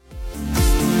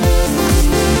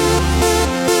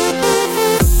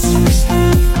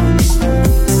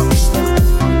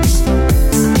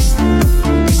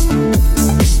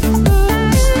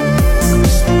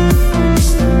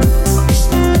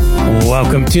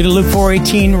to the Luke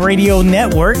 418 Radio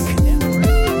Network.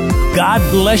 God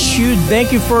bless you.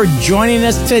 Thank you for joining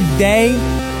us today.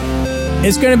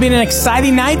 It's going to be an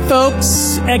exciting night,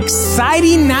 folks.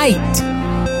 Exciting night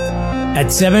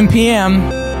at 7 p.m.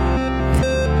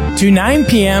 to 9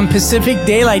 p.m. Pacific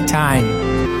Daylight Time.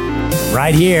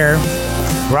 Right here,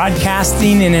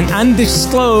 broadcasting in an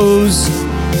undisclosed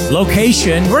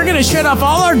location. We're going to shut off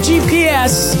all our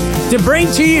GPS to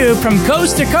bring to you from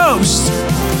coast to coast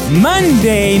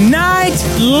Monday Night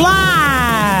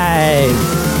Live.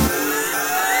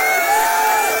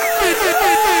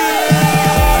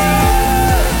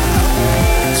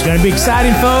 It's going to be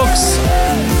exciting, folks.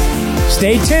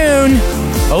 Stay tuned.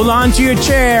 Hold on to your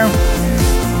chair.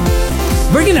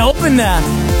 We're going to open the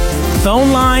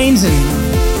phone lines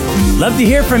and love to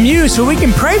hear from you so we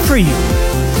can pray for you.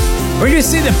 We're going to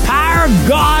see the power of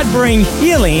God bring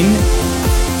healing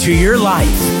to your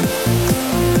life.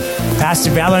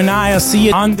 Pastor Valor and I will see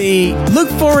you on the Luke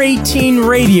 418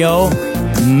 Radio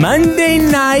Monday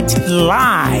Night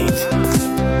Live.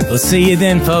 We'll see you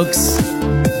then, folks.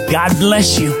 God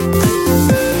bless you.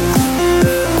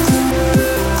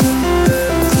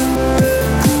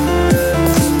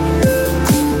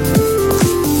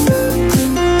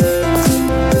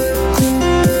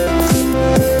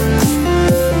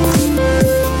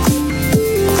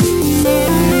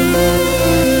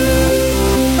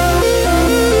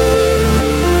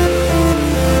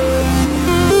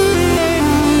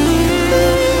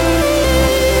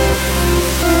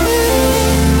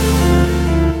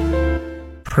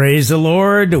 Praise the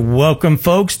Lord. Welcome,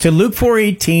 folks, to Luke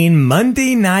 418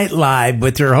 Monday Night Live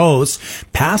with your hosts,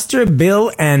 Pastor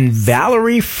Bill and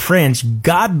Valerie French.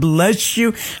 God bless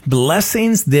you.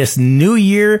 Blessings this new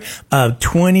year of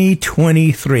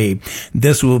 2023.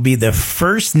 This will be the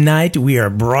first night we are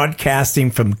broadcasting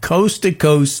from coast to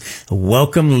coast.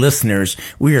 Welcome, listeners.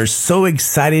 We are so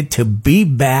excited to be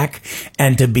back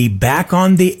and to be back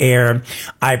on the air.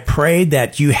 I pray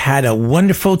that you had a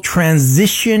wonderful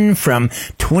transition from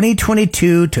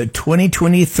 2022 to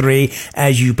 2023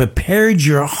 as you prepared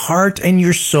your heart and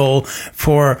your soul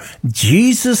for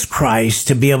Jesus Christ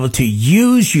to be able to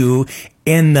use you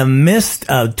in the midst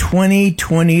of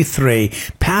 2023.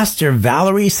 Pastor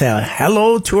Valerie, say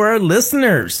hello to our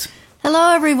listeners.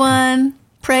 Hello, everyone.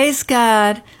 Praise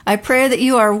God. I pray that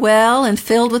you are well and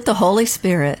filled with the Holy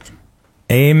Spirit.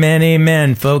 Amen,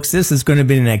 amen, folks. This is going to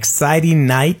be an exciting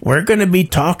night. We're going to be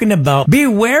talking about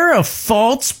beware of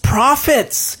false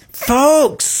prophets.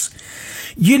 Folks,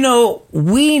 you know,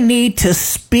 we need to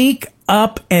speak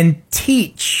up and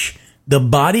teach the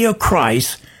body of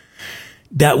Christ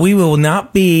that we will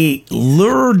not be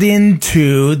lured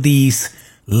into these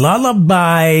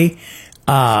lullaby,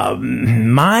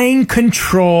 mind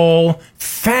control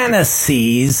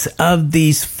fantasies of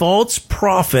these false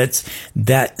prophets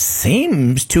that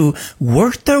seems to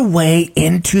work their way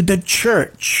into the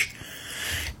church.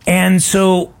 And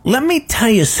so let me tell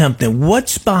you something.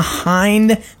 What's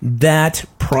behind that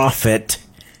prophet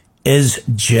is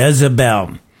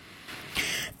Jezebel.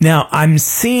 Now, I'm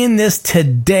seeing this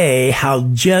today,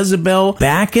 how Jezebel,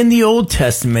 back in the Old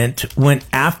Testament, went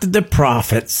after the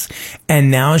prophets, and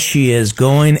now she is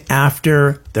going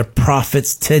after the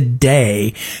prophets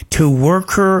today to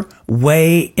work her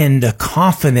way in the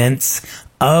confidence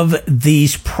of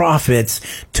these prophets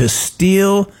to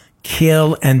steal,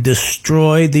 kill, and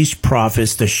destroy these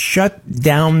prophets, to shut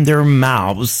down their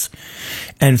mouths.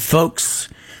 And folks,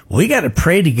 we got to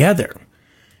pray together.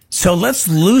 So let's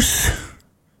loose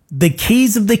the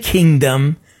keys of the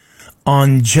kingdom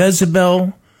on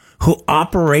Jezebel, who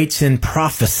operates in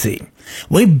prophecy.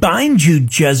 We bind you,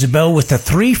 Jezebel, with a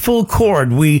threefold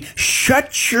cord. We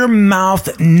shut your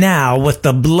mouth now with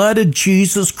the blood of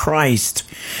Jesus Christ.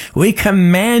 We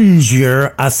command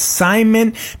your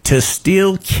assignment to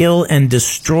steal, kill, and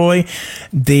destroy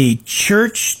the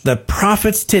church, the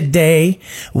prophets today.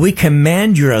 We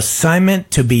command your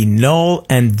assignment to be null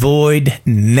and void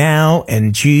now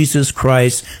in Jesus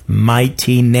Christ's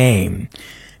mighty name.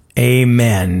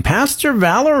 Amen. Pastor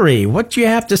Valerie, what do you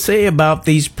have to say about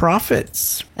these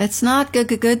prophets? It's not a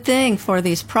good thing for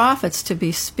these prophets to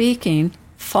be speaking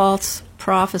false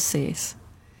prophecies.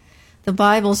 The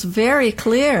Bible's very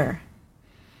clear.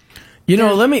 You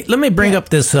know, let me bring up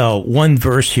this one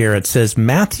verse here. It says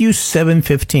Matthew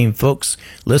 7:15. Folks,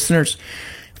 listeners,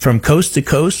 from coast to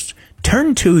coast,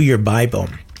 turn to your Bible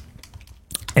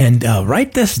and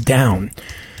write this down.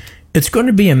 It's going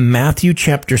to be in Matthew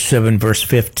chapter 7, verse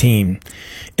 15.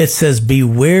 It says,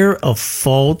 beware of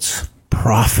false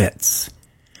prophets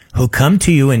who come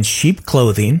to you in sheep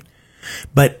clothing,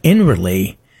 but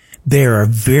inwardly they are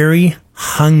very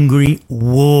hungry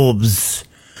wolves.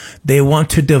 They want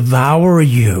to devour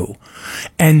you.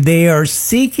 And they are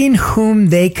seeking whom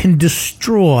they can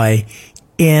destroy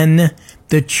in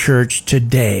the church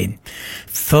today.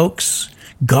 Folks,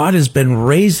 God has been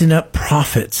raising up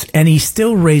prophets, and he's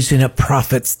still raising up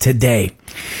prophets today.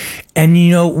 And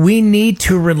we need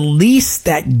to release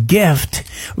that gift.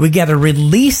 We got to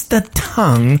release the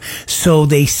tongue so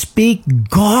they speak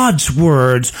God's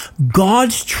words,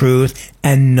 God's truth,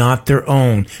 and not their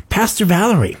own. Pastor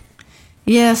Valerie.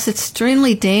 Yes, it's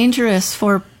extremely dangerous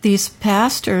for these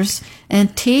pastors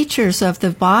and teachers of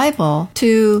the Bible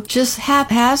to just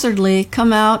haphazardly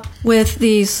come out with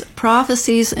these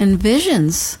prophecies and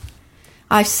visions.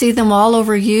 I see them all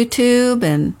over YouTube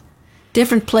and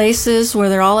different places where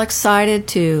they're all excited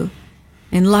to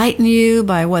enlighten you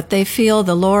by what they feel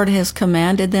the Lord has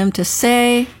commanded them to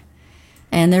say.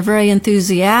 And they're very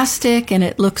enthusiastic, and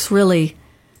it looks really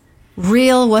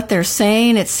real what they're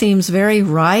saying. It seems very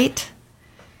right.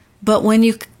 But when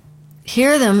you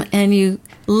hear them and you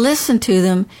listen to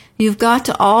them, you've got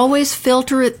to always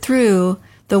filter it through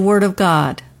the Word of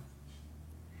God.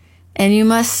 And you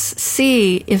must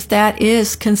see if that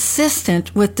is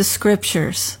consistent with the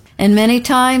Scriptures. And many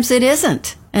times it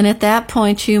isn't. And at that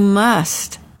point you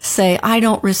must say, I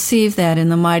don't receive that in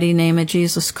the mighty name of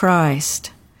Jesus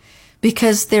Christ.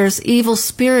 Because there's evil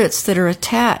spirits that are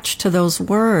attached to those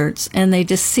words, and they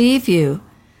deceive you.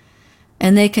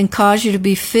 And they can cause you to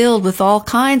be filled with all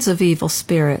kinds of evil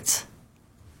spirits.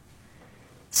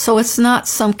 So it's not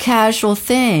some casual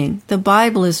thing. The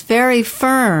Bible is very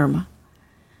firm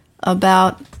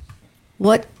about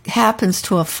what happens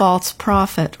to a false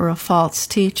prophet or a false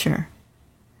teacher.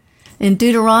 In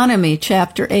Deuteronomy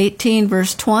chapter 18,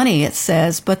 verse 20, it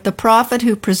says, But the prophet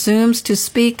who presumes to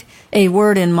speak a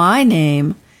word in my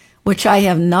name, which I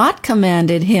have not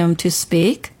commanded him to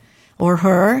speak, or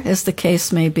her, as the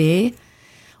case may be,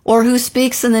 or who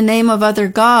speaks in the name of other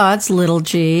gods, little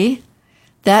g,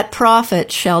 that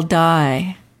prophet shall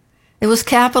die. It was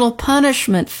capital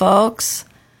punishment, folks,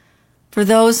 for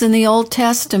those in the Old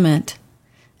Testament,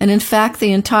 and in fact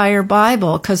the entire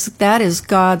Bible, because that is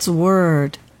God's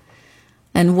word,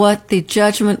 and what the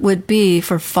judgment would be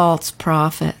for false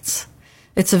prophets.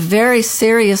 It's a very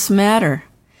serious matter,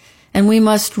 and we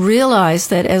must realize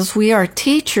that as we are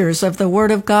teachers of the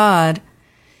Word of God,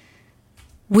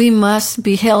 we must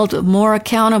be held more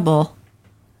accountable.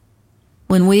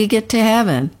 When we get to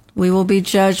heaven, we will be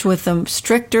judged with a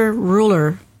stricter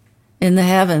ruler in the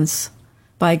heavens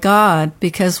by God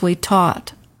because we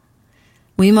taught.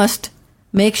 We must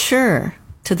make sure,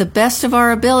 to the best of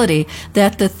our ability,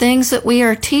 that the things that we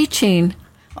are teaching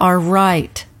are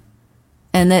right.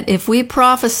 And that if we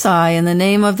prophesy in the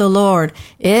name of the Lord,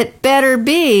 it better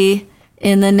be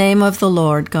in the name of the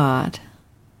Lord God.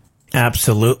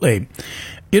 Absolutely.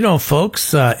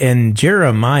 Folks, in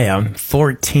Jeremiah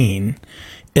 14,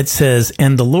 it says,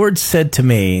 And the Lord said to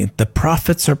me, The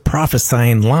prophets are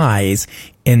prophesying lies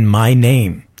in my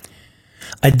name.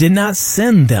 I did not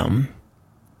send them,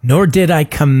 nor did I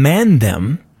command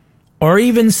them, or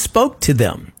even spoke to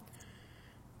them.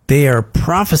 They are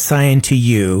prophesying to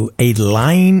you a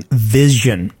lying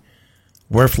vision,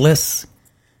 worthless,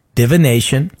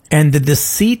 divination, and the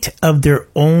deceit of their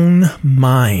own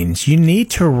minds. You need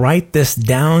to write this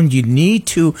down. You need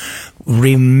to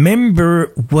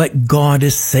remember what God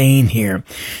is saying here,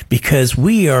 because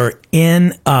we are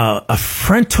in a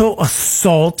frontal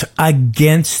assault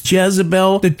against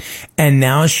Jezebel, and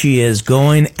now she is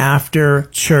going after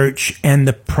church and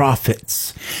the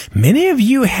prophets. Many of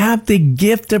you have the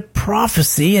gift of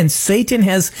prophecy, and Satan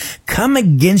has come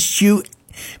against you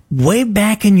way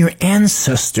back in your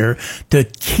ancestor to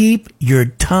keep your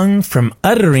tongue from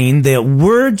uttering the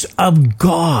words of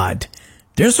God.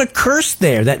 There's a curse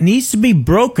there that needs to be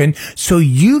broken so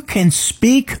you can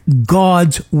speak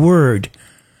God's word.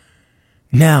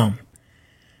 Now,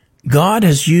 God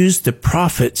has used the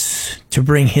prophets to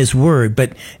bring his word,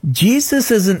 but Jesus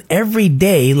isn't every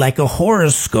day like a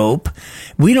horoscope.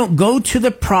 We don't go to the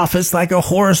prophets like a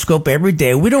horoscope every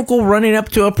day. We don't go running up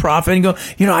to a prophet and go,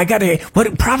 I got to,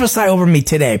 prophesy over me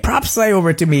today. Prophesy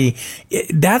over to me.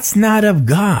 That's not of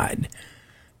God.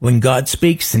 When God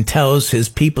speaks and tells his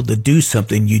people to do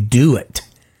something, you do it.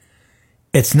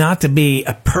 It's not to be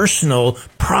a personal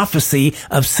prophecy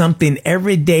of something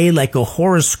every day like a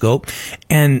horoscope.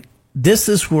 And this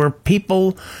is where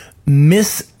people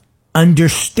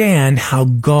misunderstand how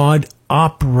God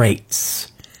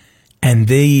operates. And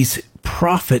these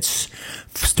prophets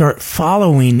start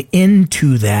following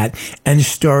into that and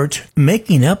start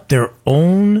making up their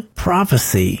own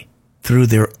prophecy through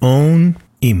their own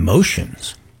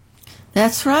emotions.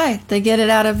 That's right. They get it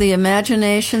out of the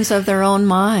imaginations of their own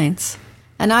minds.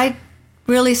 And I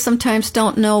really sometimes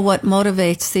don't know what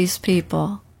motivates these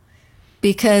people.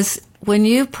 Because when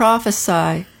you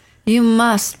prophesy, you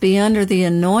must be under the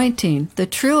anointing, the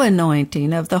true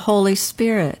anointing of the Holy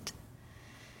Spirit.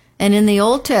 And in the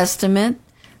Old Testament,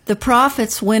 the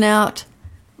prophets went out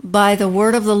by the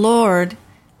word of the Lord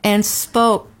and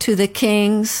spoke to the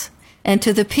kings and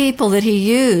to the people that he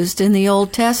used in the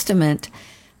Old Testament.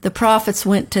 The prophets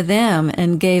went to them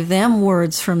and gave them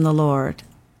words from the Lord.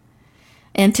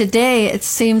 And today it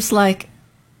seems like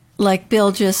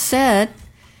Bill just said,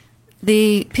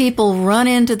 the people run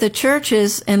into the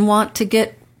churches and want to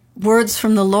get words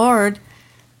from the Lord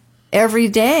every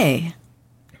day.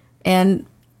 And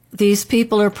these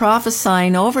people are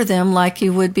prophesying over them like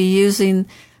you would be using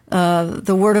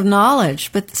the word of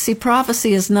knowledge. But see,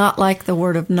 prophecy is not like the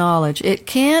word of knowledge. It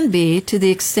can be to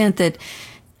the extent that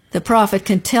the prophet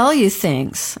can tell you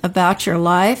things about your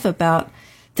life, about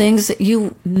things that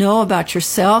you know about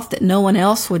yourself that no one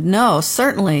else would know.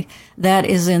 Certainly that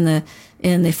is in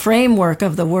the framework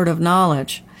of the word of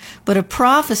knowledge. But a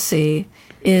prophecy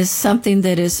is something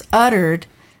that is uttered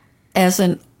as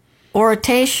an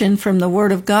oration from the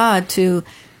word of God to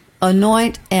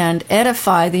anoint and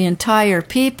edify the entire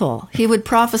people. He would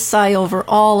prophesy over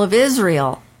all of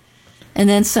Israel. And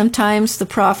then sometimes the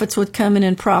prophets would come in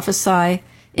and prophesy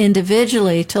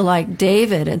individually to like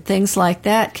David and things like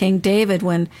that. King David,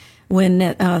 when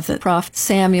the prophet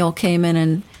Samuel came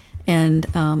in and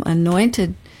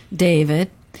anointed David.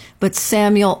 But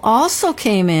Samuel also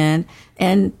came in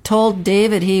and told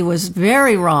David he was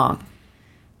very wrong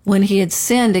when he had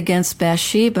sinned against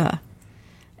Bathsheba.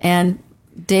 And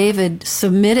David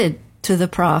submitted to the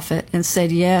prophet and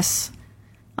said, yes,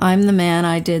 I'm the man,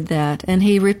 I did that. And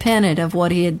he repented of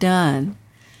what he had done.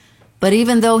 But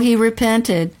even though he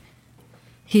repented,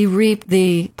 he reaped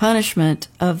the punishment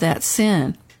of that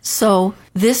sin. So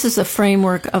this is a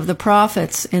framework of the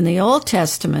prophets in the Old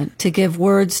Testament to give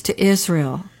words to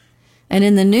Israel. And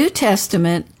in the New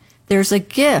Testament, there's a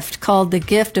gift called the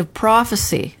gift of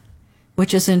prophecy,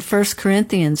 which is in 1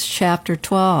 Corinthians chapter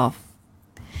 12.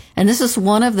 And this is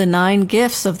one of the 9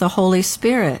 gifts of the Holy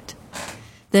Spirit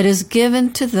that is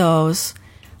given to those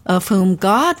of whom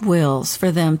God wills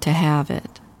for them to have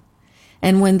it.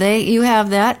 And when you have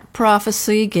that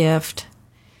prophecy gift,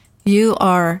 you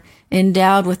are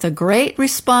endowed with a great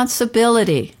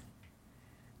responsibility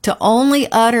to only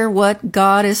utter what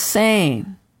God is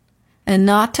saying and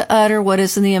not to utter what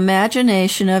is in the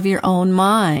imagination of your own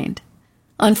mind.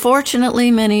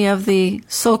 Unfortunately, many of the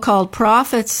so-called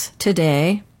prophets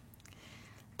today,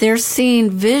 they're seeing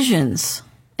visions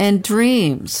and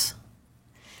dreams.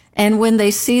 And when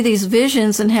they see these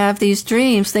visions and have these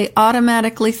dreams, they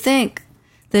automatically think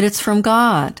that it's from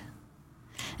God.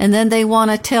 And then they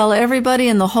want to tell everybody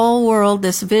in the whole world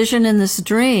this vision and this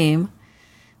dream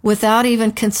without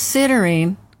even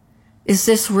considering, is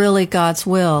this really God's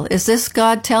will? Is this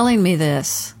God telling me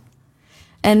this?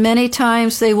 And many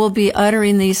times they will be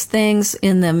uttering these things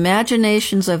in the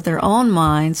imaginations of their own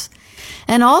minds.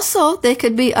 And also they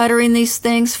could be uttering these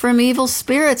things from evil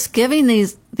spirits, giving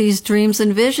these dreams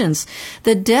and visions.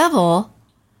 The devil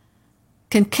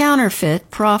can counterfeit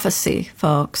prophecy,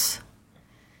 folks.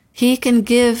 He can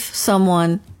give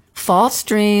someone false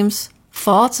dreams,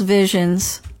 false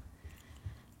visions,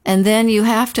 and then you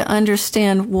have to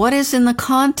understand what is in the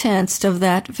context of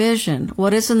that vision,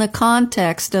 what is in the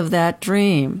context of that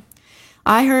dream.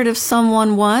 I heard of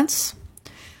someone once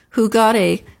who got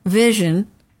a vision,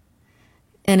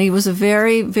 and he was a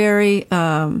very, very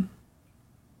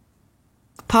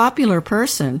popular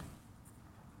person,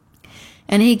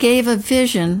 and he gave a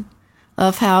vision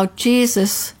of how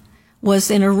Jesus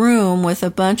was in a room with a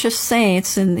bunch of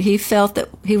saints, and he felt that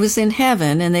he was in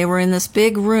heaven, and they were in this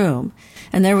big room.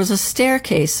 And there was a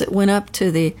staircase that went up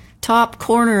to the top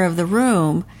corner of the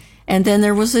room, and then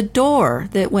there was a door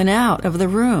that went out of the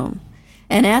room.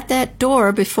 And at that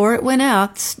door, before it went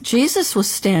out, Jesus was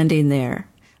standing there.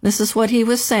 This is what he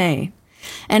was saying.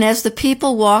 And as the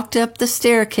people walked up the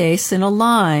staircase in a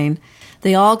line,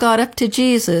 they all got up to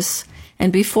Jesus,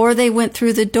 and before they went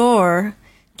through the door,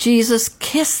 Jesus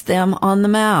kissed them on the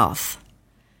mouth.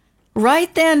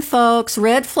 Right then, folks,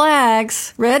 red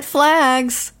flags, red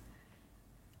flags.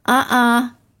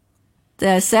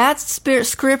 Is that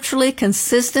scripturally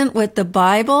consistent with the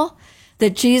Bible,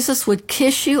 that Jesus would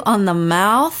kiss you on the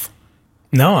mouth?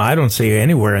 No, I don't see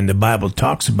anywhere in the Bible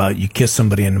talks about you kiss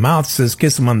somebody in the mouth. It says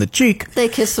kiss them on the cheek. They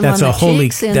kiss them That's on a the holy,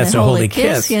 cheeks and that's the a holy holy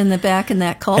kiss in the back in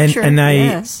that culture.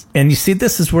 And you see,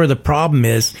 this is where the problem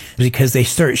is, because they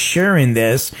start sharing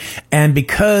this, and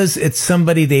because it's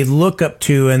somebody they look up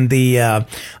to in the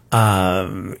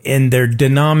in their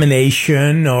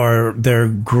denomination or their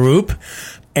group,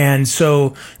 and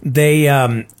so they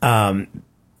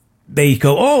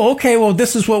go, oh, okay, well,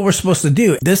 this is what we're supposed to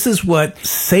do. This is what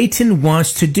Satan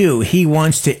wants to do. He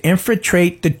wants to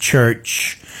infiltrate the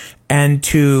church and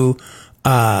to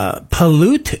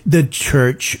pollute the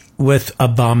church with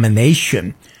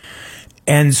abomination.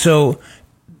 And so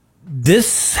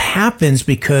this happens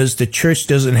because the church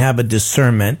doesn't have a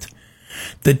discernment.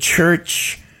 The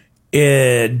church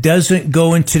doesn't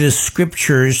go into the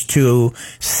scriptures to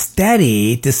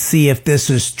study to see if this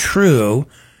is true,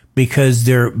 because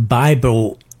they're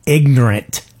Bible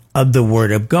ignorant of the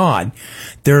Word of God.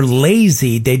 They're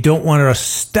lazy. They don't want to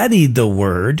study the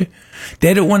Word.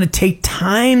 They don't want to take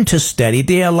time to study.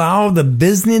 They allow the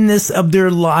busyness of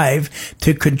their life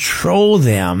to control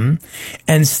them,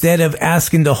 instead of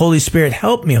asking the Holy Spirit,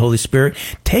 help me, Holy Spirit,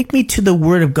 take me to the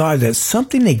Word of God. That's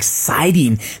something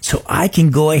exciting so I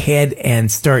can go ahead and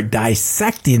start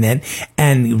dissecting it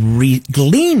and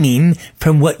gleaning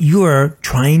from what you're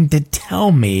trying to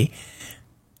tell me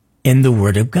in the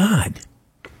Word of God.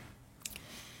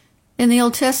 In the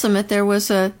Old Testament, there is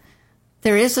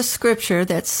a scripture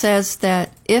that says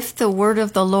that if the word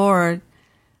of the Lord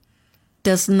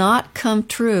does not come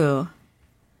true,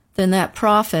 then that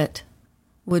prophet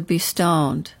would be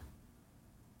stoned.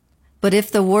 But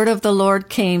if the word of the Lord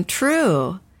came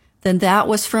true, then that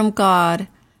was from God,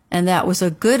 and that was a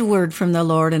good word from the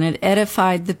Lord, and it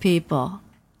edified the people.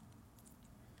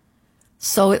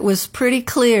 So it was pretty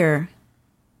clear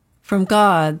from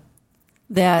God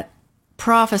that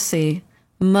prophecy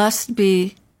must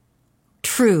be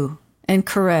true and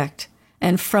correct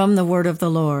and from the word of the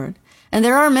Lord. And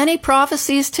there are many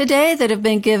prophecies today that have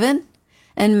been given,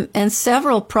 and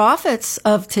several prophets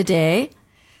of today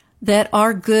that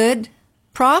are good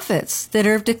prophets that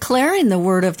are declaring the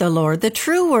word of the Lord, the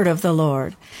true word of the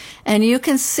Lord. And you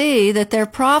can see that their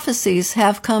prophecies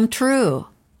have come true.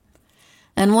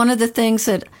 And one of the things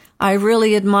that I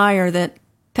really admire that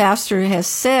Pastor has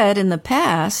said in the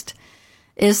past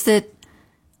is that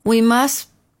we must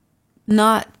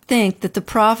not think that the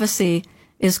prophecy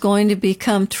is going to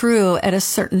become true at a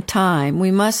certain time.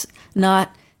 We must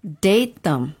not date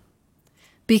them,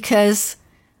 because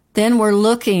then we're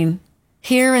looking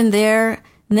here and there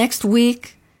next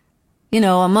week, a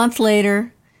month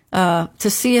later, to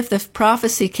see if the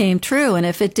prophecy came true. And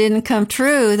if it didn't come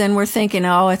true, then we're thinking,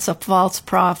 oh, it's a false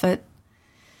prophet.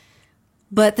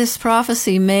 But this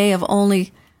prophecy may have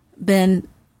only been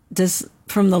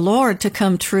from the Lord to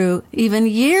come true even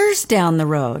years down the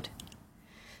road.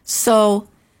 So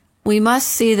we must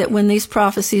see that when these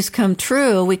prophecies come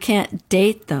true, we can't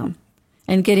date them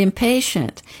and get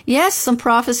impatient. Yes, some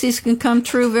prophecies can come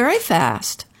true very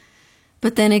fast.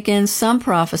 But then again, some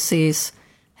prophecies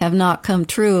have not come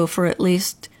true for at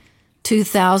least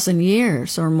 2,000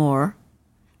 years or more,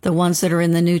 the ones that are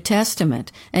in the New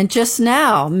Testament. And just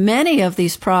now, many of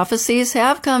these prophecies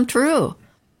have come true.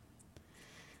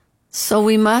 So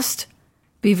we must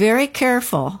be very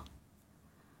careful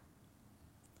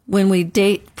when we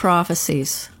date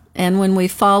prophecies and when we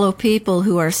follow people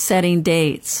who are setting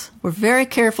dates. We're very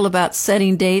careful about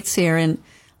setting dates here in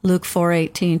Luke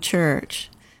 4:18 church.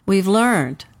 We've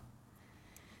learned.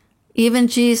 Even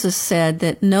Jesus said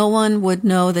that no one would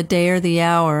know the day or the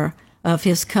hour of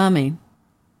his coming.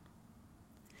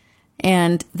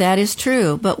 And that is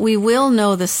true, but we will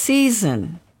know the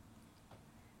season.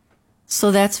 So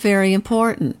that's very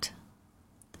important.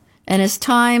 And as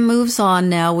time moves on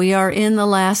now, we are in the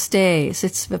last days.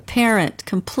 It's apparent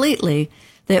completely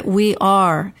that we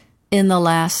are in the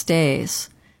last days,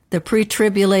 the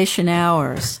pre-tribulation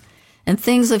hours. And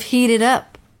things have heated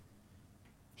up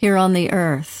here on the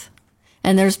earth.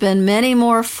 And there's been many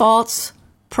more false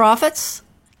prophets,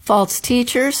 false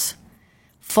teachers,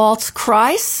 false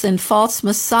Christs, and false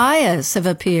messiahs have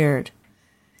appeared.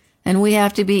 And we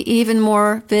have to be even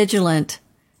more vigilant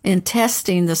in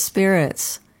testing the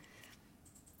spirits.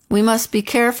 We must be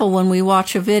careful when we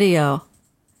watch a video.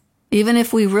 Even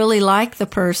if we really like the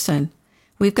person,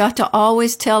 we've got to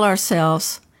always tell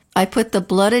ourselves, I put the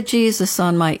blood of Jesus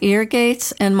on my ear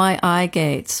gates and my eye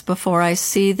gates before I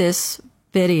see this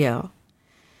video.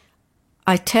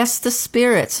 I test the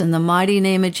spirits in the mighty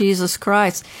name of Jesus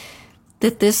Christ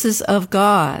that this is of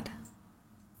God.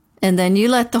 And then you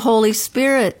let the Holy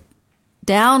Spirit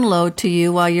download to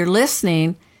you while you're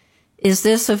listening, is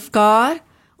this of God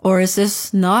Or is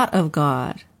this not of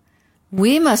God?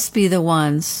 We must be the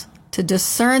ones to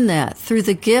discern that through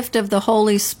the gift of the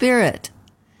Holy Spirit.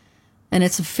 And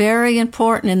it's very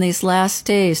important in these last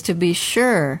days to be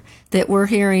sure that we're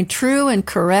hearing true and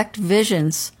correct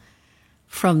visions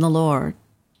from the Lord.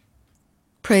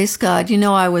 Praise God. You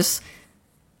know, I was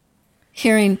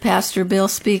hearing Pastor Bill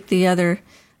speak the other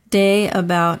day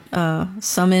about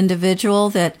some individual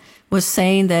that was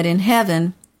saying that in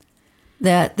heaven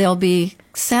that there'll be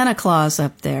Santa Claus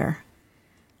up there.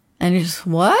 And you just,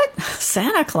 what?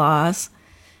 Santa Claus?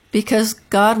 Because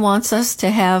God wants us to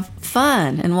have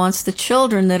fun and wants the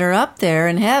children that are up there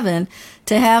in heaven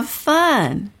to have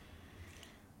fun.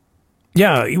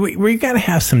 Yeah, we got to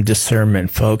have some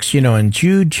discernment, folks. You know, in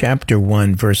Jude chapter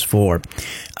 1, verse 4,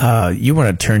 you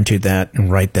want to turn to that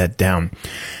and write that down.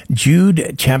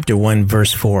 Jude chapter 1,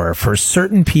 verse 4, for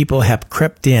certain people have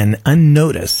crept in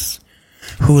unnoticed,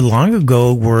 who long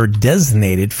ago were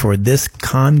designated for this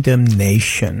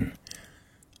condemnation.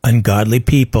 Ungodly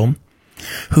people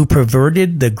who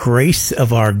perverted the grace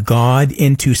of our God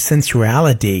into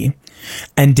sensuality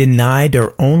and denied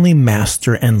our only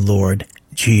Master and Lord,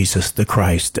 Jesus the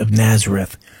Christ of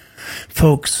Nazareth.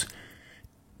 Folks,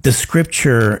 the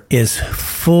scripture is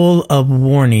full of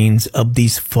warnings of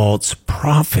these false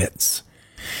prophets.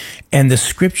 And the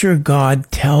scripture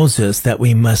God tells us that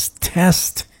we must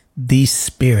test these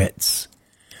spirits.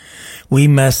 We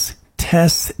must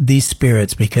test these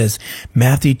spirits because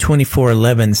Matthew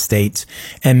 24:11 states,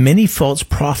 and many false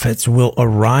prophets will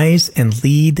arise and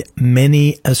lead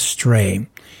many astray.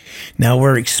 Now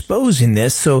we're exposing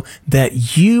this so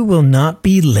that you will not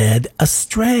be led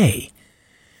astray.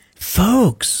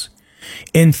 Folks,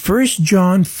 in 1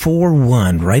 John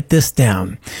 4:1, write this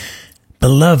down.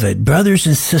 Beloved brothers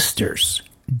and sisters,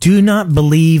 do not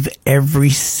believe every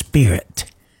spirit,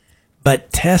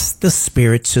 but test the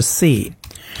spirits to see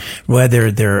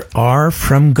whether they are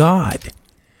from God.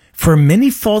 For many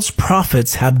false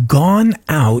prophets have gone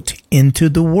out into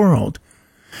the world.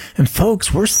 And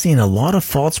folks, we're seeing a lot of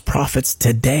false prophets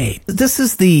today. This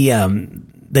is the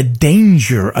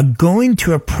danger of going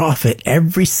to a prophet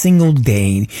every single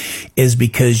day is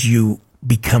because you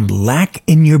become lax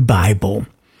in your Bible.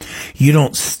 You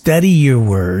don't study your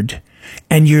word,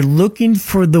 and you're looking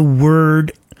for the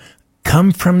word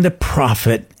come from the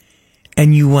prophet,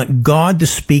 and you want God to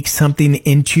speak something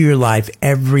into your life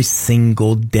every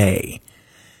single day.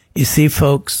 You see,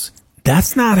 folks,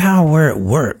 that's not where it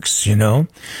works, you know.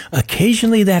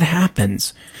 Occasionally that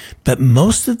happens, but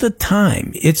most of the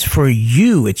time it's for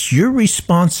you. It's your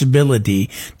responsibility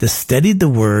to study the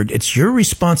word. It's your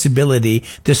responsibility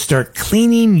to start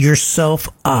cleaning yourself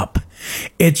up.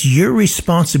 It's your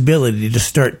responsibility to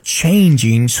start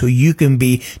changing so you can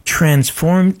be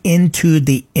transformed into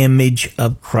the image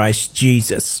of Christ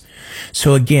Jesus.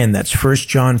 So again, that's 1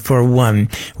 John 4:1,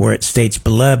 where it states,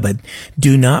 Beloved,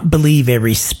 do not believe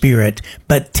every spirit,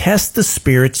 but test the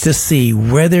spirits to see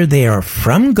whether they are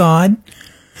from God.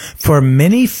 For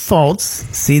many false,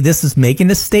 see, this is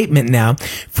making a statement now,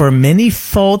 for many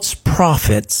false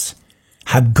prophets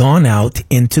have gone out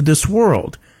into this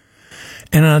world.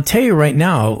 And I'll tell you right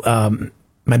now,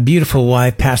 my beautiful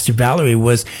wife, Pastor Valerie,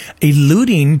 was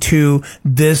alluding to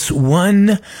this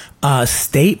one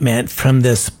statement from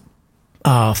this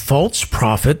false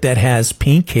prophet that has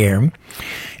pink hair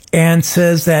and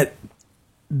says that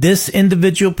this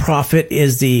individual prophet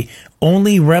is the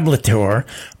only revelator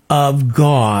of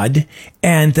God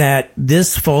and that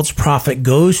this false prophet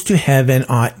goes to heaven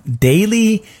on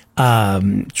daily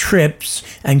trips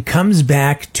and comes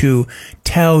back to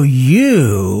tell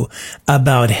you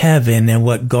about heaven and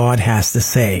what God has to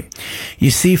say. You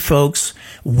see, folks,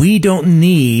 we don't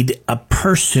need a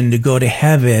person to go to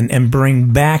heaven and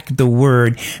bring back the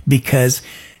word, because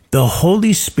the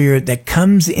Holy Spirit that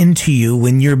comes into you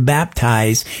when you're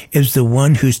baptized is the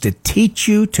one who's to teach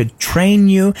you, to train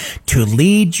you, to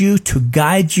lead you, to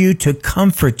guide you, to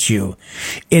comfort you.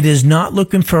 It is not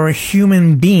looking for a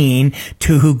human being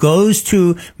who goes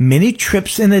to many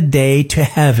trips in a day to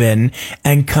heaven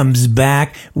and comes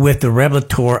back with the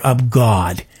revelator of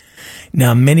God.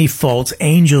 Now, many false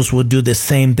angels will do the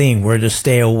same thing. We're to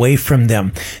stay away from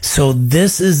them. So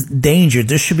this is danger.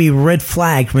 There should be red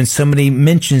flags when somebody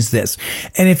mentions this.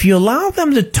 And if you allow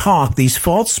them to talk, these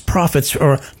false prophets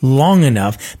are long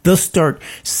enough, they'll start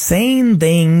saying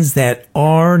things that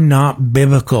are not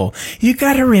biblical. You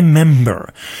got to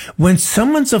remember, when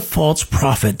someone's a false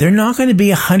prophet, they're not going to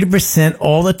be 100%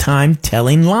 all the time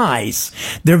telling lies.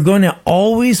 They're going to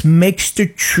always mix the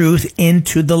truth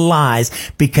into the lies,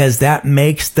 because that that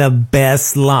makes the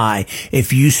best lie.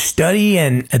 If you study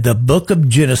in the book of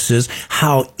Genesis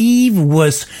how Eve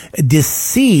was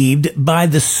deceived by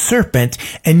the serpent,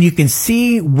 and you can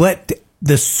see what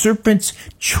the serpent's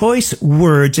choice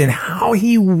words and how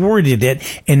he worded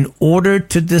it in order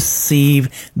to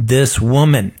deceive this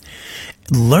woman.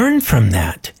 Learn from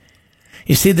that.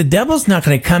 You see, the devil's not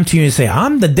going to come to you and say,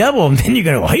 I'm the devil. And then you're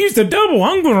going to, well, he's the devil.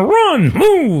 I'm going to run.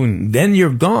 Move. Then you're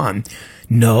gone.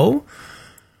 No.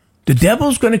 The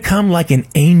devil's going to come like an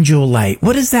angel light.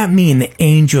 What does that mean, the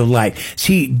angel light?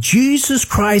 See, Jesus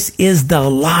Christ is the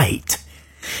light.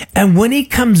 And when he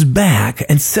comes back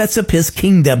and sets up his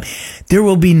kingdom, there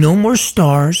will be no more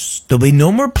stars. There'll be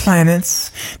no more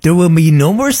planets. There will be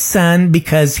no more sun,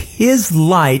 because his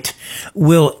light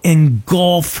will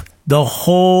engulf the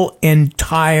whole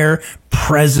entire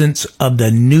presence of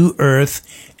the new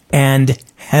earth and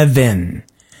heaven.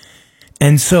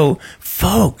 And so,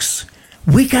 folks,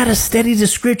 we got to study the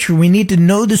scripture. We need to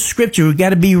know the scripture. We got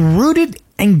to be rooted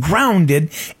and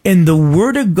grounded in the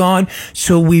word of God,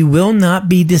 so we will not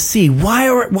be deceived. Why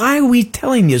are we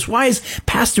telling this? Why is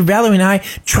Pastor Valerie and I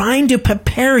trying to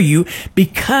prepare you?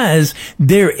 Because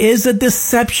there is a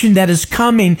deception that is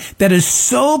coming that is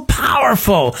so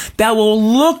powerful that will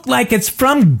look like it's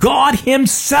from God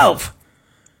himself.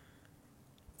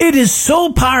 It is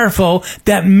so powerful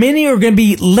that many are going to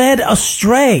be led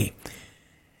astray.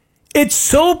 It's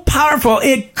so powerful,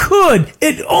 it could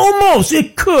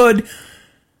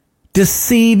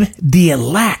deceive the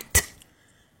elect.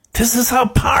 This is how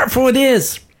powerful it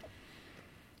is.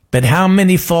 But how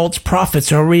many false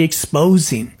prophets are we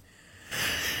exposing?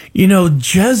 You know,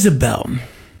 Jezebel,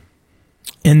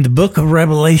 in the book of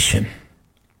Revelation,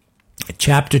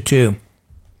 chapter 2,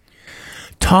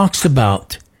 talks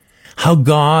about how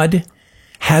God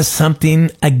has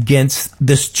something against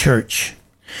this church.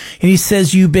 And he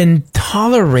says, you've been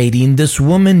tolerating this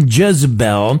woman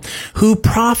Jezebel, who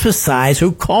prophesies,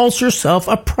 who calls herself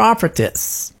a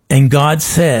prophetess. And God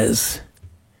says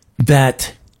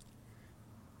that,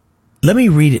 let me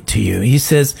read it to you. He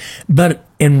says, but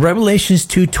in Revelations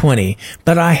 2:20,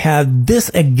 but I have this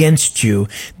against you,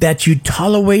 that you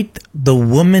tolerate the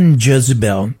woman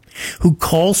Jezebel, who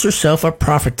calls herself a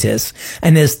prophetess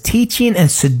and is teaching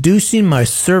and seducing my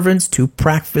servants to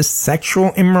practice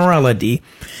sexual immorality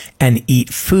and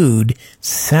eat food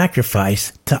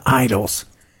sacrificed to idols.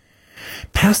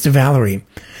 Pastor Valerie,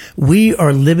 we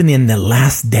are living in the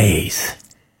last days.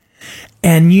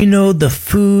 And you know, the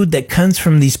food that comes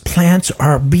from these plants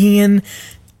are being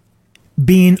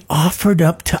offered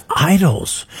up to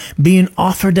idols, being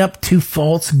offered up to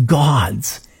false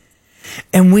gods.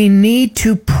 And we need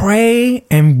to pray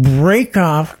and break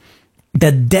off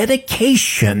the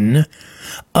dedication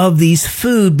of these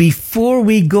food before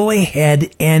we go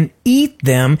ahead and eat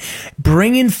them,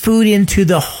 bringing food into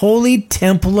the holy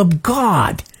temple of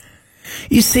God.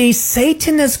 You see,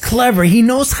 Satan is clever. He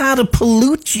knows how to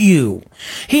pollute you.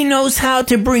 He knows how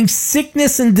to bring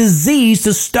sickness and disease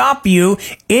to stop you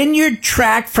in your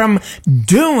track from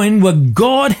doing what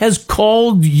God has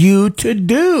called you to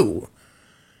do.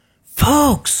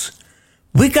 Folks,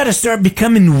 we got to start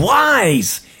becoming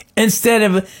wise instead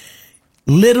of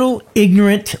little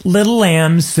ignorant little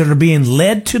lambs that are being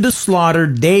led to the slaughter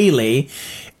daily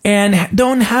and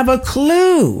don't have a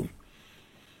clue.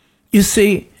 You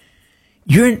see,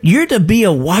 you're to be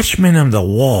a watchman on the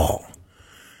wall.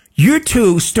 You're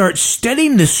to start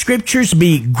studying the scriptures,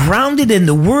 be grounded in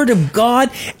the word of God,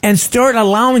 and start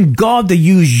allowing God to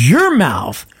use your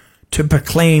mouth to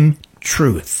proclaim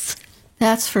truth.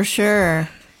 That's for sure.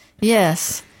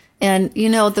 Yes. And, you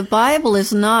know, the Bible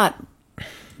is not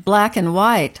black and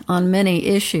white on many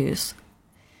issues.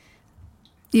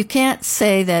 You can't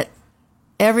say that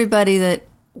everybody that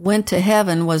went to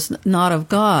heaven was not of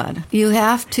God. You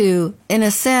have to, in a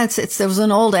sense, there was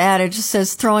an old adage that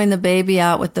says throwing the baby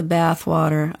out with the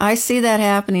bathwater. I see that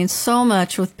happening so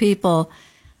much with people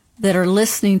that are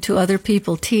listening to other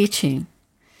people teaching.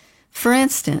 For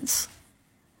instance,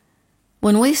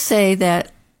 when we say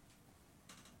that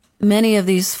many of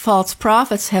these false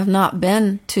prophets have not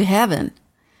been to heaven,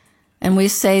 and we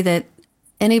say that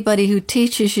anybody who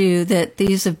teaches you that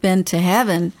these have been to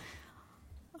heaven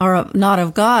are not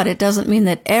of God, it doesn't mean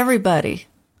that everybody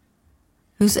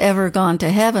who's ever gone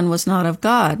to heaven was not of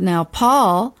God. Now,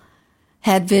 Paul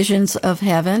had visions of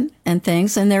heaven and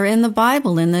things, and they're in the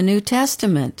Bible, in the New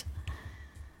Testament.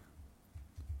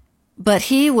 But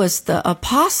he was the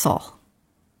apostle.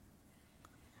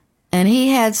 And he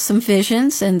had some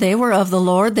visions, and they were of the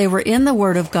Lord. They were in the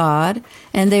Word of God,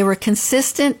 and they were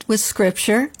consistent with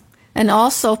Scripture. And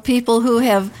also people who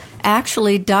have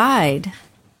actually died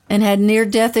and had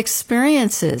near-death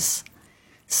experiences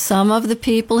some of the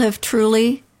people have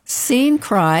truly seen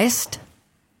Christ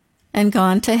and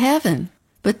gone to heaven.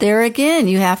 But there again,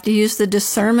 you have to use the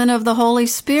discernment of the Holy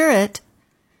Spirit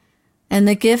and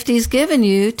the gift He's given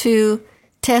you to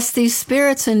test these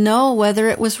spirits and know whether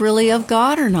it was really of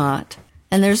God or not.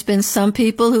 And there's been some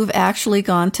people who've actually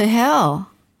gone to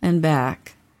hell and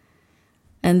back.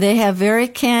 And they have very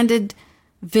candid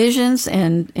visions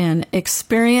and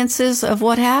experiences of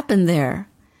what happened there.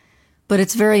 But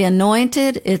it's very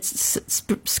anointed. It's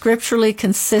scripturally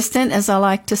consistent, as I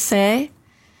like to say.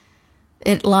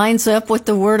 It lines up with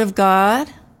the Word of God.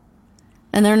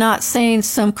 And they're not saying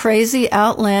some crazy,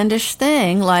 outlandish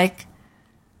thing like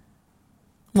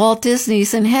Walt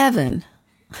Disney's in heaven.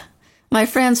 My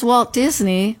friend's Walt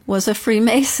Disney was a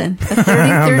Freemason, a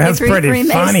 3033 That's pretty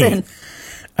Freemason. funny.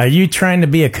 Are you trying to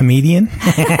be a comedian?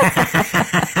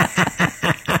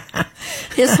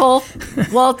 His whole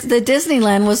the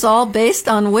Disneyland was all based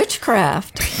on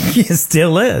witchcraft. It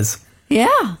still is. Yeah.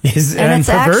 And it's perversion.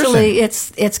 actually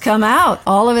it's come out.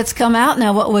 All of it's come out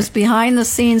now. What was behind the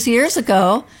scenes years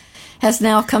ago has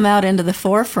now come out into the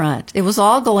forefront. It was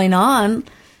all going on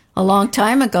a long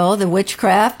time ago, the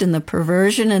witchcraft and the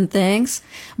perversion and things,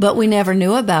 but we never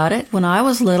knew about it. When I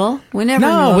was little, we never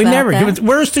knew about that.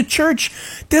 Where's the church?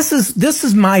 This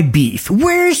is my beef.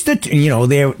 Where's the,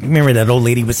 remember that old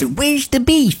lady would say, where's the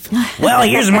beef? Well,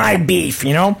 here's my beef,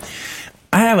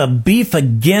 I have a beef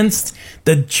against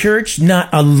the church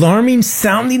not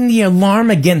sounding the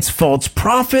alarm against false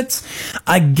prophets,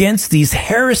 against these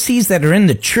heresies that are in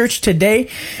the church today.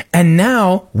 And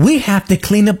now we have to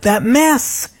clean up that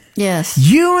mess. Yes.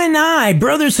 You and I,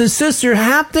 brothers and sisters,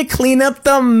 have to clean up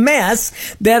the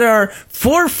mess that our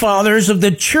forefathers of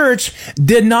the church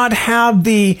did not have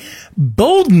the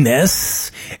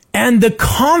boldness and the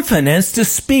confidence to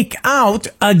speak out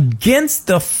against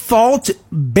the false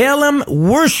Balaam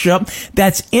worship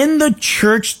that's in the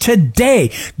church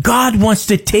today. God wants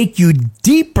to take you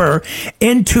deeper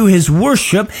into His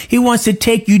worship. He wants to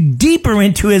take you deeper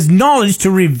into His knowledge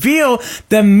to reveal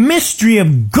the mystery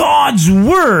of God's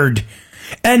Word.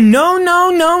 And no,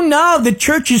 the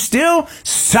church is still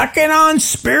sucking on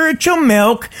spiritual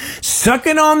milk,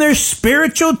 sucking on their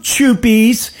spiritual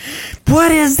chupies.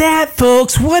 What is that,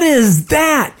 folks? What is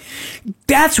that?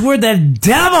 That's where the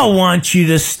devil wants you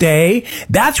to stay.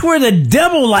 That's where the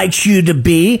devil likes you to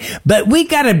be. But we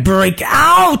got to break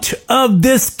out of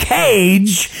this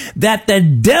cage that the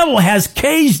devil has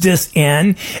caged us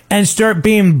in and start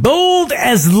being bold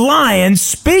as lions,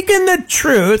 speaking the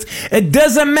truth. It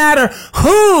doesn't matter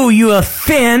who you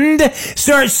offend.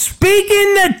 Start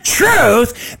speaking the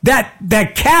truth that the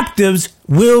captives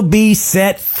will be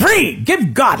set free.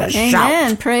 Give God a shout.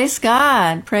 Amen. Praise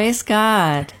God. Praise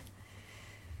God.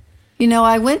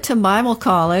 I went to Bible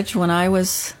college when I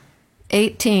was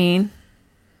 18.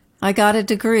 I got a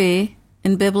degree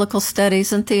in biblical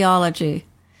studies and theology.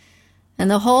 And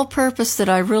the whole purpose that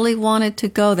I really wanted to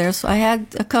go there, so I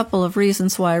had a couple of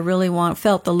reasons why I really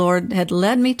felt the Lord had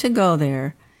led me to go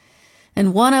there.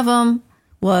 And one of them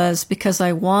was because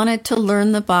I wanted to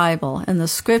learn the Bible and the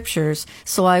scriptures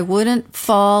so I wouldn't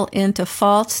fall into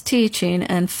false teaching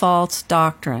and false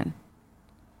doctrine.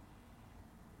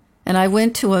 And I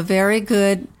went to a very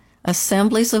good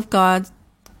Assemblies of God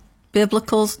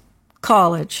biblical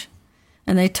college,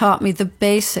 and they taught me the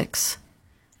basics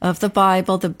of the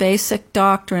Bible, the basic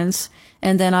doctrines,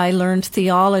 and then I learned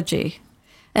theology.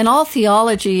 And all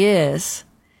theology is,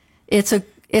 it's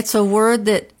a word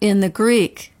that in the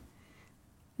Greek,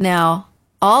 now,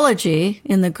 ology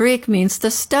in the Greek means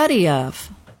the study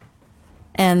of,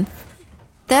 and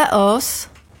theos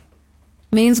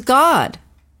means God.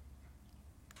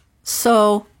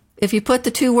 So if you put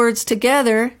the two words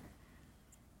together,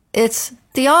 it's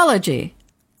theology,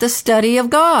 the study of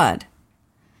God.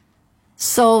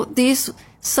 So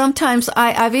sometimes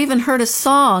I've even heard a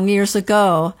song years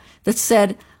ago that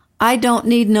said, I don't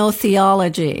need no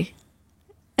theology.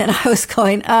 And I was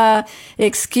going,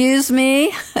 excuse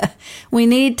me? We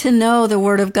need to know the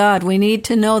Word of God. We need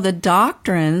to know the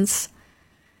doctrines,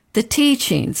 the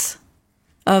teachings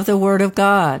of the Word of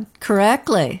God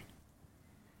correctly.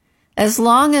 As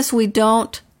long as we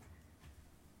don't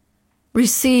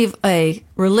receive a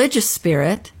religious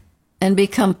spirit and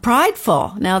become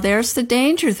prideful. Now, there's the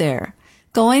danger there.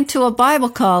 Going to a Bible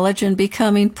college and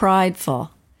becoming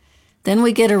prideful. Then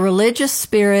we get a religious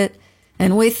spirit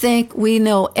and we think we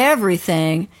know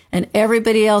everything and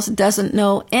everybody else doesn't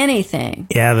know anything.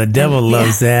 Yeah, the devil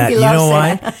loves that. You know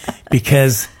why?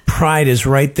 Because pride is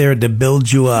right there to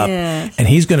build you up. Yes. And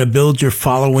he's going to build your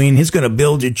following. He's going to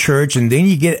build your church. And then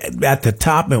you get at the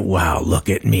top and, wow, look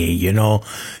at me,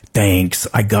 thanks.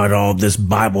 I got all this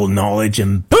Bible knowledge,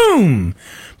 and boom,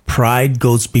 pride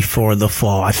goes before the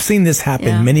fall. I've seen this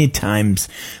happen many times.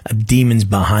 Demons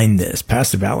behind this.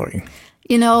 Pastor Valerie.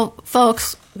 You know,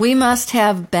 folks, we must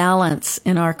have balance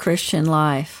in our Christian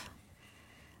life.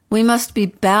 We must be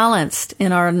balanced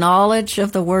in our knowledge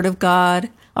of the Word of God,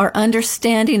 our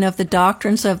understanding of the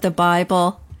doctrines of the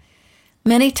Bible.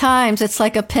 Many times it's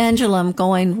like a pendulum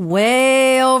going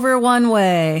way over one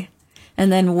way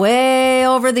and then way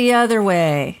over the other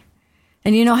way.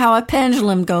 And you know how a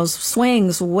pendulum goes,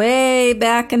 swings way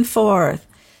back and forth.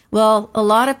 Well, a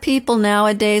lot of people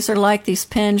nowadays are like these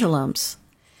pendulums.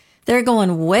 They're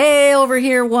going way over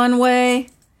here one way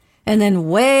and then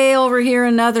way over here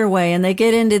another way. And they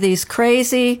get into these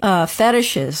crazy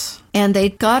fetishes. And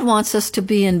God wants us to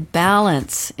be in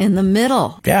balance in the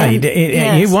middle. Yeah,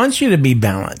 he wants you to be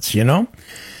balanced, you know.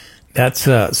 That's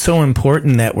so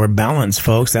important that we're balanced,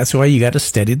 folks. That's why you got to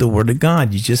study the Word of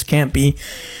God. You just can't be,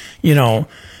 you know,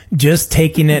 just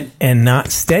taking it and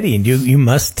not studying. You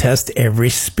must test every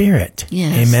spirit.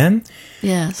 Yes. Amen?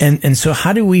 Yes. And so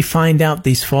how do we find out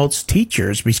these false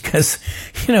teachers? Because,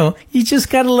 you know, you just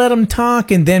got to let them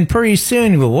talk, and then pretty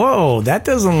soon you go, whoa, that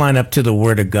doesn't line up to the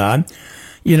Word of God.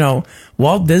 You know,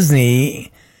 Walt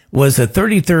Disney was a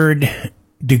 33rd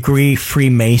degree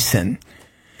Freemason.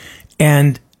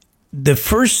 And the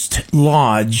first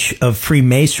lodge of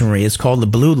Freemasonry is called the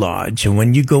Blue Lodge. And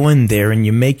when you go in there and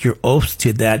you make your oath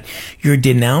to that, you're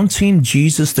denouncing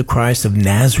Jesus the Christ of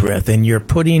Nazareth, and you're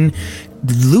putting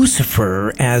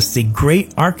Lucifer as the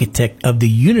great architect of the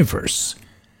universe.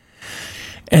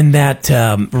 And that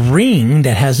ring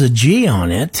that has a G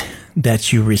on it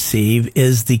that you receive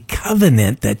is the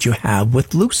covenant that you have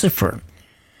with Lucifer.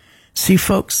 See,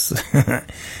 folks,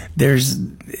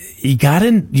 you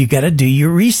gotta do your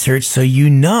research so you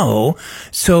know,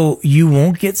 so you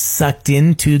won't get sucked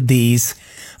into these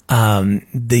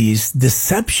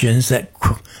deceptions that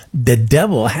the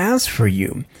devil has for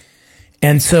you.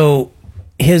 And so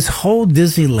his whole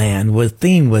Disneyland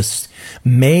theme was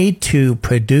made to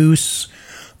produce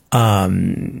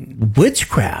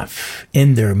witchcraft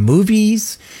in their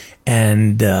movies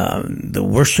and the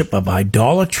worship of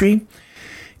idolatry.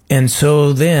 And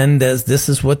so then this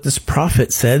is what this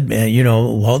prophet said. You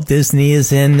know, Walt Disney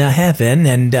is in heaven,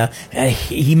 and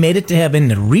he made it to heaven.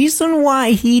 The reason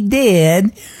why he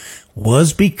did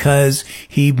was because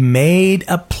he made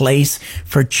a place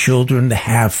for children to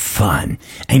have fun.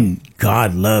 And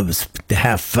God loves to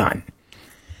have fun.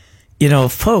 You know,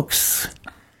 folks,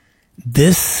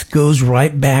 this goes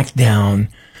right back down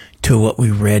to what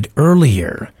we read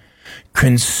earlier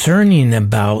concerning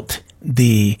about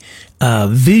the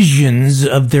visions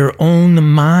of their own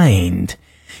mind.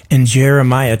 In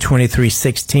Jeremiah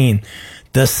 23:16,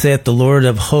 thus saith the Lord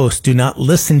of hosts, do not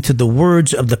listen to the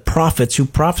words of the prophets who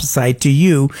prophesy to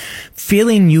you,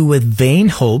 filling you with vain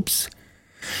hopes.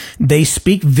 They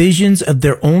speak visions of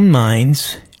their own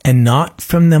minds and not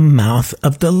from the mouth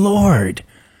of the Lord.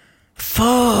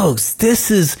 Folks, this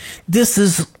is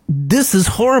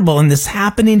horrible, and this is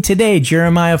happening today.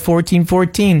 Jeremiah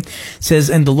 14:14 says,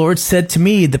 and the Lord said to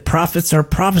me, the prophets are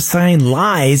prophesying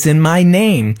lies in my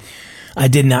name. I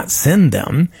did not send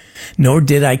them, nor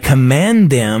did I command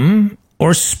them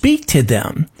or speak to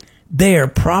them. They are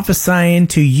prophesying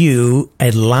to you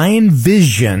a lying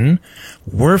vision,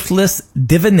 worthless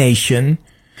divination,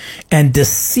 and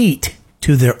deceit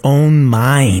to their own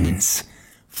minds.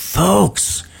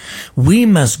 Folks, we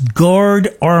must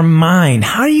guard our mind.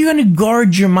 How are you going to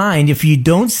guard your mind if you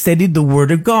don't study the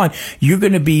Word of God? You're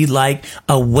going to be like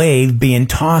a wave being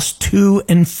tossed to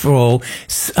and fro,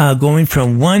 going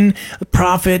from one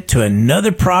prophet to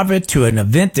another prophet to an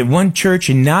event at one church,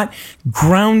 and not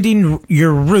grounding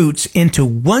your roots into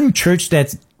one church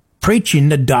that's preaching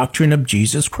the doctrine of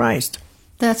Jesus Christ.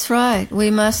 That's right.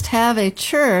 We must have a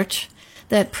church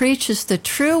that preaches the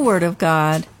true Word of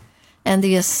God and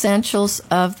the essentials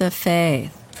of the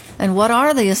faith. And what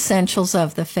are the essentials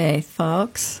of the faith,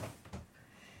 folks?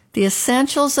 The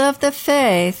essentials of the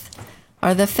faith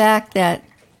are the fact that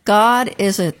God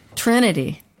is a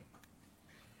Trinity.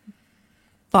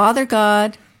 Father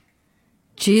God,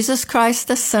 Jesus Christ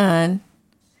the Son,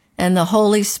 and the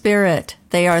Holy Spirit.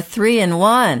 They are three in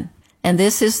one. And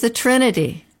this is the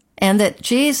Trinity. And that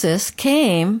Jesus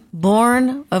came,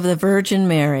 born of the Virgin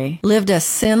Mary, lived a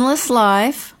sinless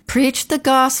life, preached the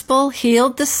gospel,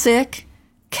 healed the sick,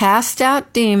 cast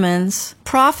out demons,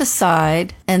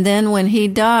 prophesied, and then when he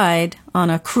died on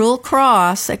a cruel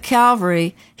cross at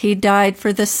Calvary, he died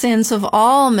for the sins of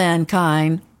all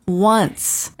mankind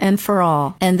once and for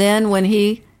all. And then when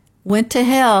he went to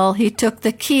hell, he took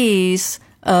the keys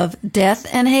of death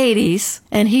and Hades,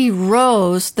 and he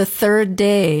rose the third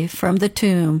day from the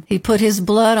tomb. He put his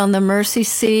blood on the mercy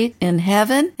seat in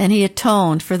heaven, and he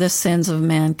atoned for the sins of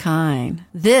mankind.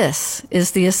 This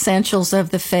is the essentials of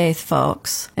the faith,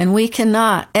 folks, and we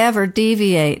cannot ever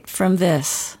deviate from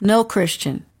this. No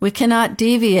Christian. We cannot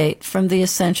deviate from the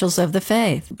essentials of the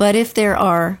faith. But if there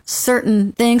are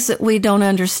certain things that we don't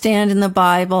understand in the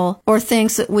Bible, or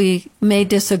things that we may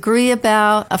disagree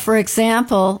about, for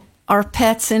example, are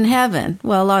pets in heaven?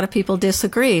 Well, a lot of people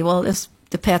disagree. Well,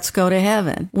 the pets go to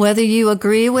heaven. Whether you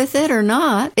agree with it or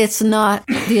not, it's not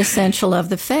the essential of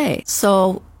the faith.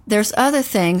 So there's other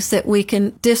things that we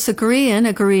can disagree and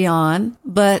agree on,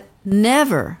 but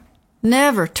never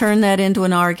turn that into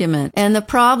an argument. And the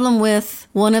problem with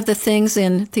one of the things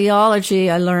in theology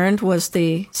I learned was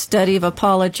the study of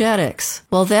apologetics.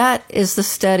 Well, that is the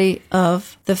study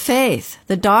of the faith,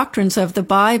 the doctrines of the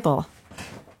Bible.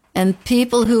 And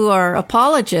people who are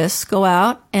apologists go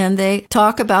out and they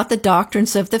talk about the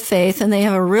doctrines of the faith, and they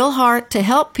have a real heart to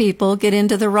help people get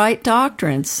into the right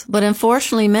doctrines. But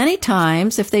unfortunately, many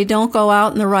times, if they don't go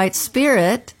out in the right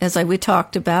spirit, as we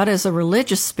talked about, as a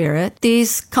religious spirit,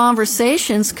 these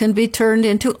conversations can be turned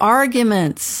into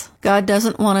arguments. God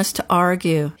doesn't want us to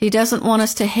argue. He doesn't want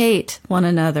us to hate one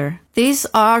another. These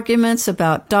arguments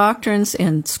about doctrines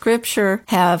in Scripture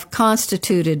have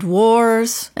constituted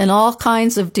wars and all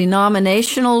kinds of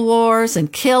denominational wars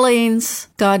and killings.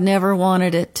 God never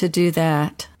wanted it to do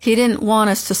that. He didn't want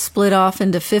us to split off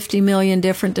into 50 million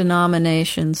different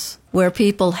denominations where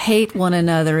people hate one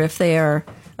another if they are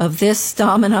of this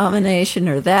denomination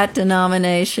or that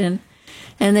denomination.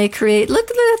 And they create, look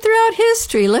at that throughout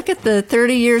history. Look at the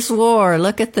 30 Years' War.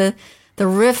 Look at the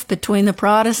rift between the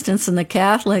Protestants and the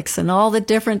Catholics and all the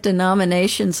different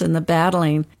denominations and the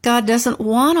battling. God doesn't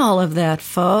want all of that,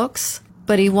 folks,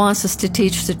 but he wants us to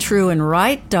teach the true and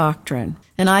right doctrine.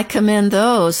 And I commend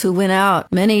those who went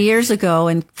out many years ago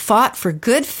and fought for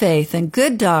good faith and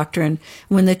good doctrine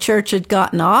when the church had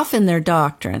gotten off in their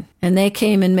doctrine, and they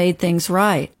came and made things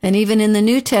right. And even in the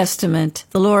New Testament,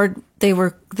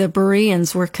 the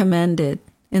Bereans were commended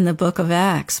in the book of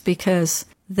Acts because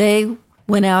they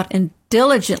went out and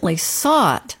diligently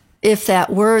sought if that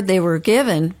word they were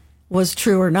given was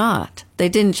true or not. They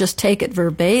didn't just take it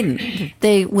verbatim.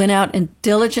 They went out and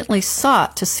diligently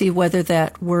sought to see whether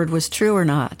that word was true or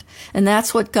not. And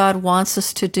that's what God wants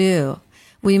us to do.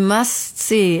 We must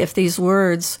see if these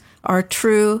words are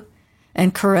true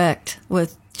and correct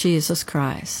with Jesus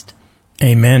Christ.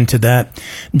 Amen to that.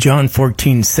 John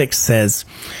 14:6 says,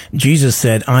 Jesus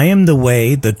said, I am the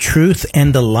way, the truth,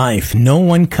 and the life. No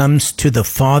one comes to the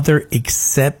Father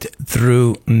except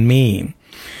through me.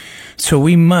 So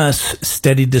we must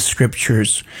study the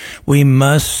Scriptures. We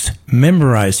must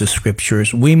memorize the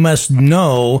Scriptures. We must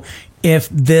know if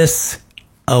this,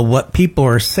 what people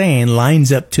are saying,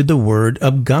 lines up to the Word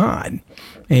of God.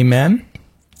 Amen?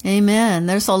 Amen.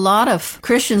 There's a lot of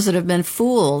Christians that have been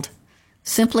fooled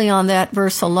simply on that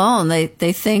verse alone. They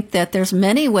think that there's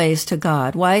many ways to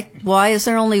God. Why is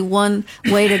there only one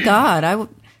way to God?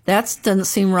 That doesn't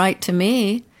seem right to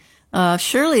me.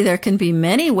 Surely there can be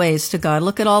many ways to God.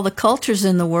 Look at all the cultures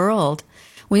in the world.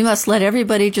 We must let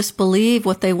everybody just believe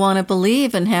what they want to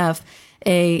believe and have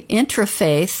a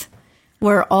intrafaith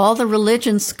where all the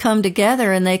religions come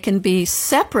together and they can be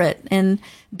separate and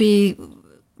be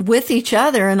with each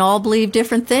other and all believe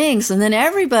different things, and then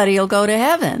everybody will go to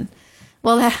heaven.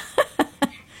 Well,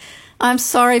 I'm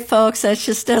sorry, folks, that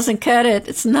just doesn't cut it.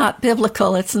 It's not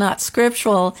biblical. It's not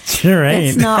scriptural. Sure ain't.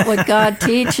 It's not what God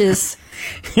teaches.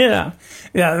 Yeah,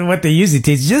 what they usually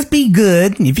teach, just be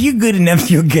good. If you're good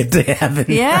enough, you'll get to heaven.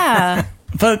 Yeah.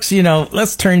 Folks,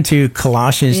 let's turn to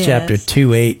Colossians chapter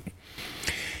 2:8.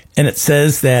 And it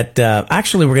says that,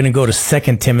 actually, we're going to go to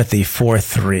 2 Timothy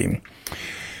 4:3.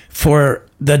 For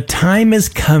the time is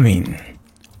coming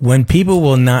when people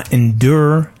will not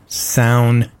endure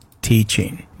sound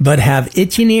teaching, but have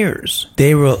itching ears.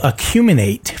 They will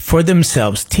accumulate for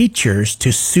themselves teachers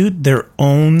to suit their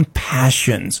own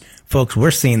passions. Folks,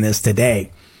 we're seeing this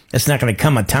today. It's not going to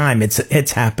come a time.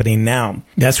 It's happening now.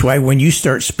 That's why when you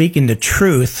start speaking the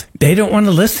truth, they don't want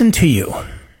to listen to you.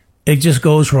 It just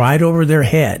goes right over their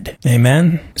head.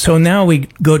 Amen. So now we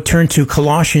turn to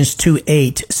Colossians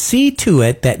 2:8. See to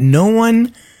it that no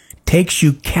one takes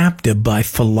you captive by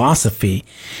philosophy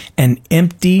and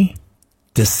empty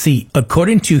deceit,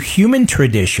 according to human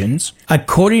traditions,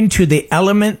 according to the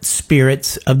element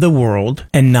spirits of the world,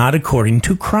 and not according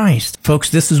to Christ. Folks,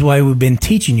 this is why we've been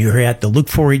teaching you here at the Luke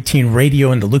 4:18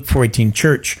 radio and the Luke 4:18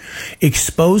 church,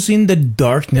 exposing the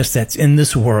darkness that's in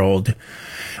this world.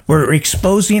 We're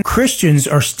exposing Christians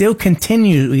are still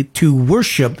continuing to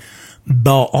worship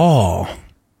Balaam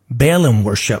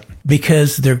worship,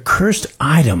 because their cursed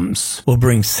items will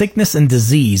bring sickness and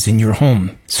disease in your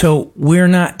home. So we're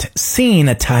not seeing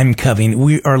a time coming.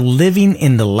 We are living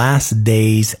in the last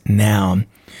days now.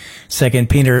 2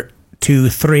 Peter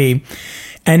 2:3.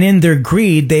 And in their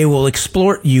greed, they will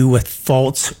exploit you with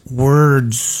false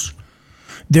words.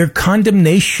 Their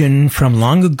condemnation from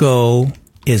long ago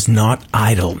is not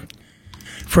idle,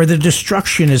 for their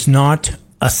destruction is not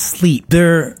asleep.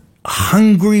 They're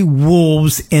hungry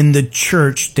wolves in the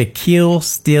church to kill,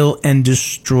 steal, and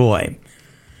destroy.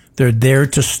 They're there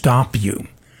to stop you.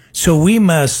 So we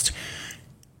must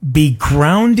be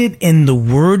grounded in the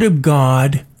Word of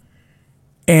God,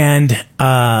 and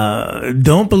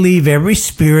don't believe every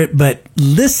spirit, but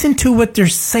listen to what they're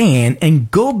saying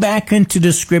and go back into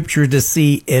the Scripture to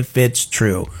see if it's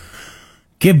true.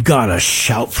 Give God a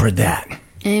shout for that.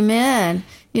 Amen.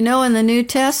 You know, in the New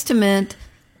Testament,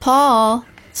 Paul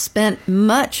spent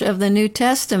much of the New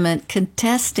Testament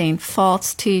contesting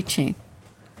false teaching.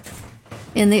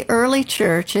 In the early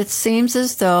church, it seems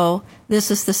as though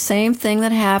this is the same thing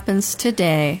that happens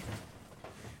today.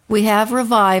 We have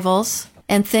revivals,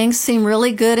 and things seem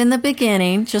really good in the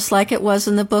beginning, just like it was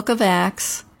in the book of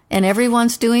Acts, and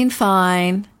everyone's doing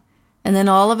fine, and then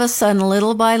all of a sudden,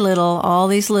 little by little, all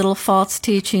these little false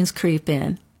teachings creep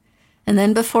in. And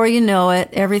then before you know it,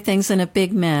 everything's in a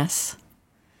big mess.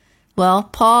 Well,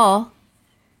 Paul,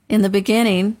 in the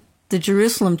beginning, the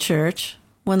Jerusalem church,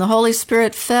 when the Holy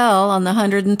Spirit fell on the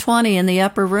 120 in the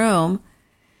upper room,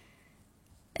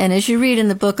 and as you read in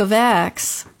the book of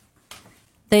Acts,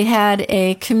 they had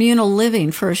a communal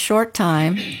living for a short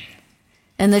time,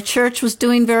 and the church was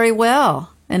doing very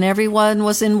well, and everyone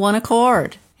was in one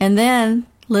accord. And then,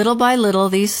 little by little,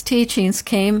 these teachings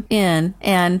came in,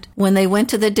 and when they went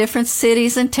to the different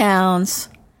cities and towns,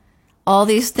 all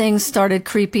these things started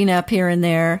creeping up here and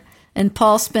there, and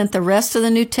Paul spent the rest of the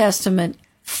New Testament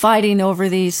fighting over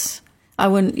these. I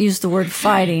wouldn't use the word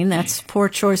fighting, that's a poor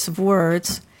choice of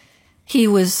words. He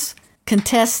was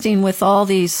contesting with all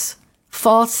these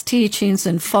false teachings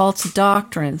and false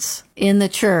doctrines in the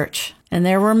church, and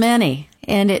there were many.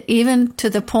 And it even to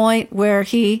the point where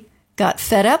he got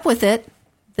fed up with it.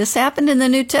 This happened in the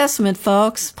New Testament,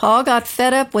 folks. Paul got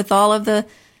fed up with all of the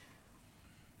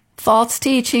false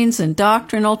teachings and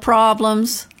doctrinal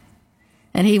problems,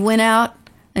 and he went out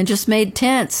and just made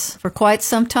tents for quite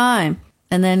some time.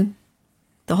 And then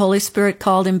the Holy Spirit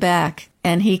called him back,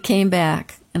 and he came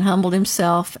back and humbled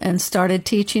himself and started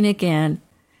teaching again.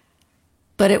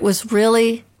 But it was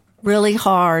really, really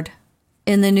hard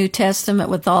in the New Testament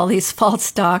with all these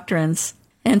false doctrines.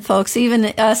 And folks, even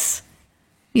us,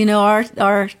 you know,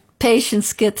 our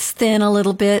patience gets thin a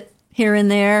little bit here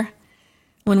and there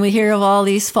when we hear of all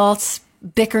these false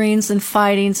bickerings and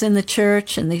fightings in the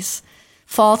church and these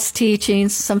false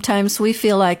teachings. Sometimes we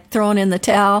feel like throwing in the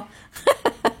towel.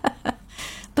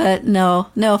 But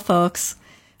no, folks.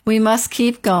 We must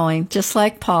keep going, just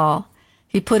like Paul.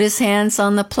 He put his hands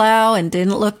on the plow and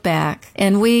didn't look back.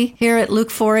 And we here at Luke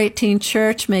 4:18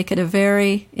 Church make it a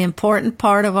very important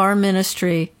part of our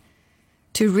ministry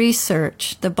to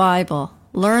research the Bible,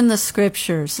 learn the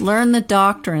Scriptures, learn the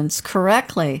doctrines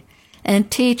correctly, and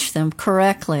teach them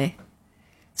correctly,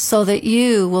 so that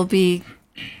you will be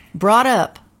brought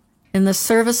up in the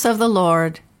service of the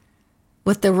Lord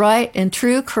with the right and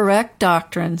true correct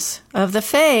doctrines of the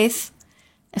faith,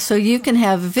 so you can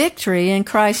have victory in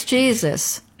Christ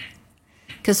Jesus.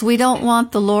 Because we don't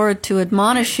want the Lord to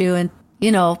admonish you and,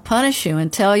 punish you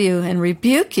and tell you and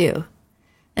rebuke you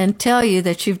and tell you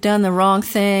that you've done the wrong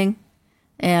thing.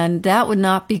 And that would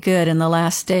not be good in the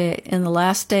last day. In the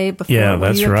last day before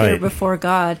you appear before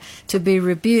God, to be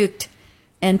rebuked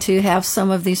and to have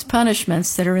some of these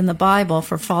punishments that are in the Bible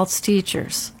for false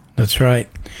teachers. That's right.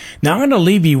 Now I'm going to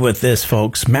leave you with this,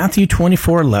 folks. Matthew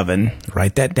 24:11.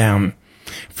 Write that down.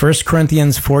 1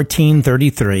 Corinthians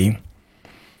 14:33.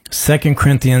 2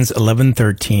 Corinthians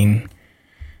 11:13.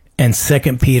 And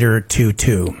 2 Peter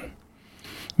 2:2.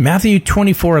 Matthew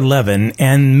 24:11,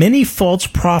 and many false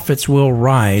prophets will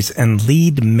rise and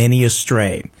lead many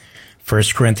astray.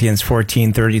 1 Corinthians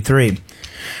 14:33.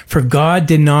 For God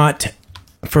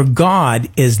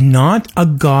is not a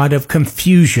God of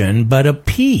confusion, but of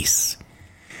peace,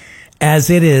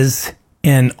 as it is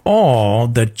in all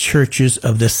the churches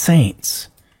of the saints.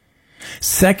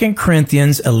 2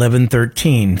 Corinthians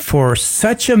 11:13. For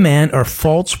such a man are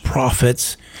false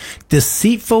prophets,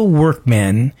 deceitful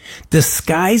workmen,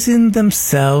 disguising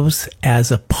themselves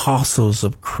as apostles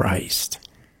of Christ.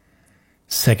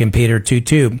 2 Peter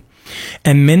 2:2.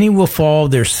 And many will follow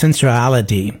their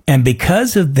sensuality, and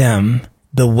because of them,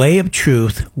 the way of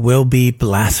truth will be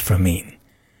blaspheming.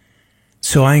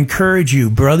 So I encourage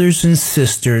you, brothers and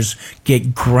sisters,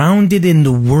 get grounded in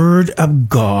the Word of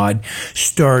God.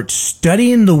 Start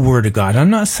studying the Word of God. I'm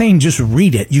not saying just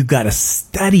read it. You got to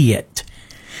study it.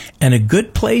 And a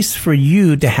good place for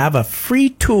you to have a free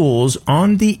tools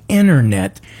on the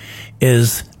internet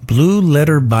is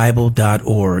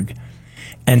blueletterbible.org.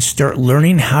 And start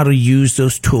learning how to use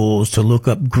those tools to look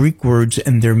up Greek words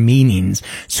and their meanings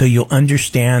so you'll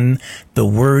understand the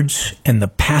words and the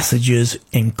passages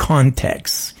in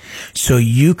context. So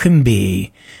you can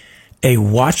be a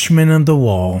watchman on the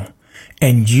wall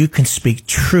and you can speak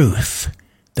truth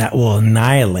that will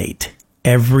annihilate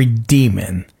every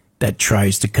demon that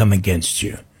tries to come against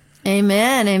you.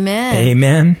 Amen. Amen.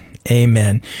 Amen.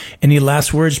 Amen. Any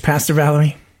last words, Pastor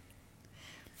Valerie?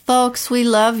 Folks, we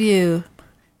love you.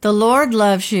 The Lord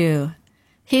loves you.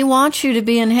 He wants you to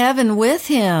be in heaven with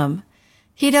Him.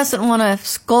 He doesn't want to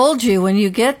scold you when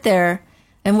you get there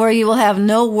and where you will have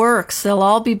no works. They'll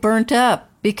all be burnt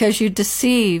up because you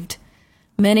deceived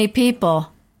many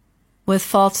people with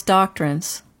false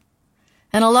doctrines.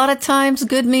 And a lot of times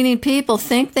good-meaning people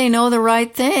think they know the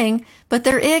right thing, but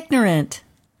they're ignorant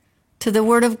to the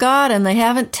Word of God, and they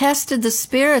haven't tested the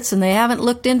spirits, and they haven't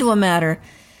looked into a matter.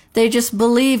 They just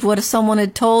believed what someone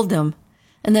had told them.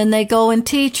 And then they go and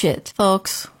teach it.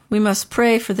 Folks, we must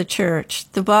pray for the church.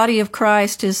 The body of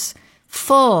Christ is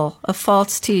full of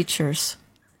false teachers.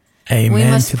 Amen. We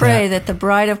must pray that the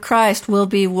bride of Christ will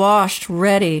be washed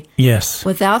ready. Yes.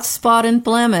 Without spot and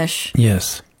blemish.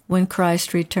 Yes. When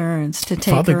Christ returns to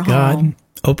take Father her God, home.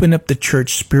 Open up the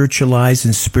church, spiritualize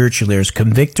and spiritual ears.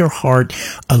 Convict their heart,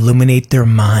 illuminate their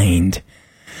mind.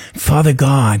 Father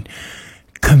God,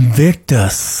 convict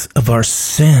us of our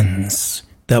sins,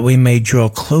 that we may draw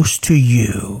close to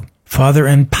you. Father,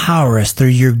 empower us through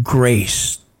your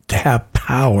grace to have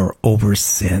power over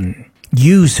sin.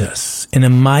 Use us in a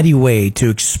mighty way to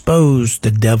expose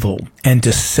the devil and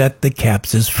to set the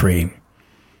captives free.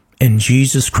 In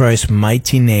Jesus Christ's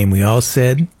mighty name, we all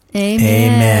said, Amen.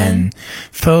 Amen.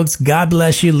 Folks, God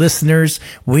bless you, listeners.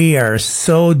 We are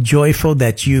so joyful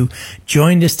that you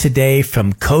joined us today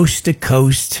from coast to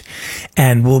coast,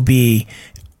 and we'll be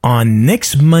on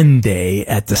next Monday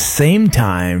at the same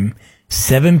time,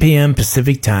 7 p.m.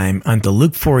 Pacific time on the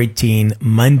Luke 4:18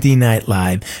 Monday Night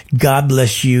Live. God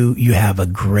bless you. You have a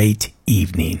great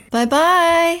evening.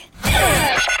 Bye-bye.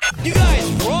 You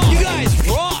guys rock. You guys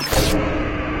rock.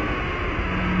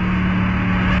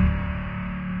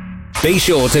 Be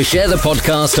sure to share the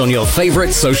podcast on your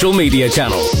favorite social media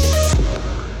channel.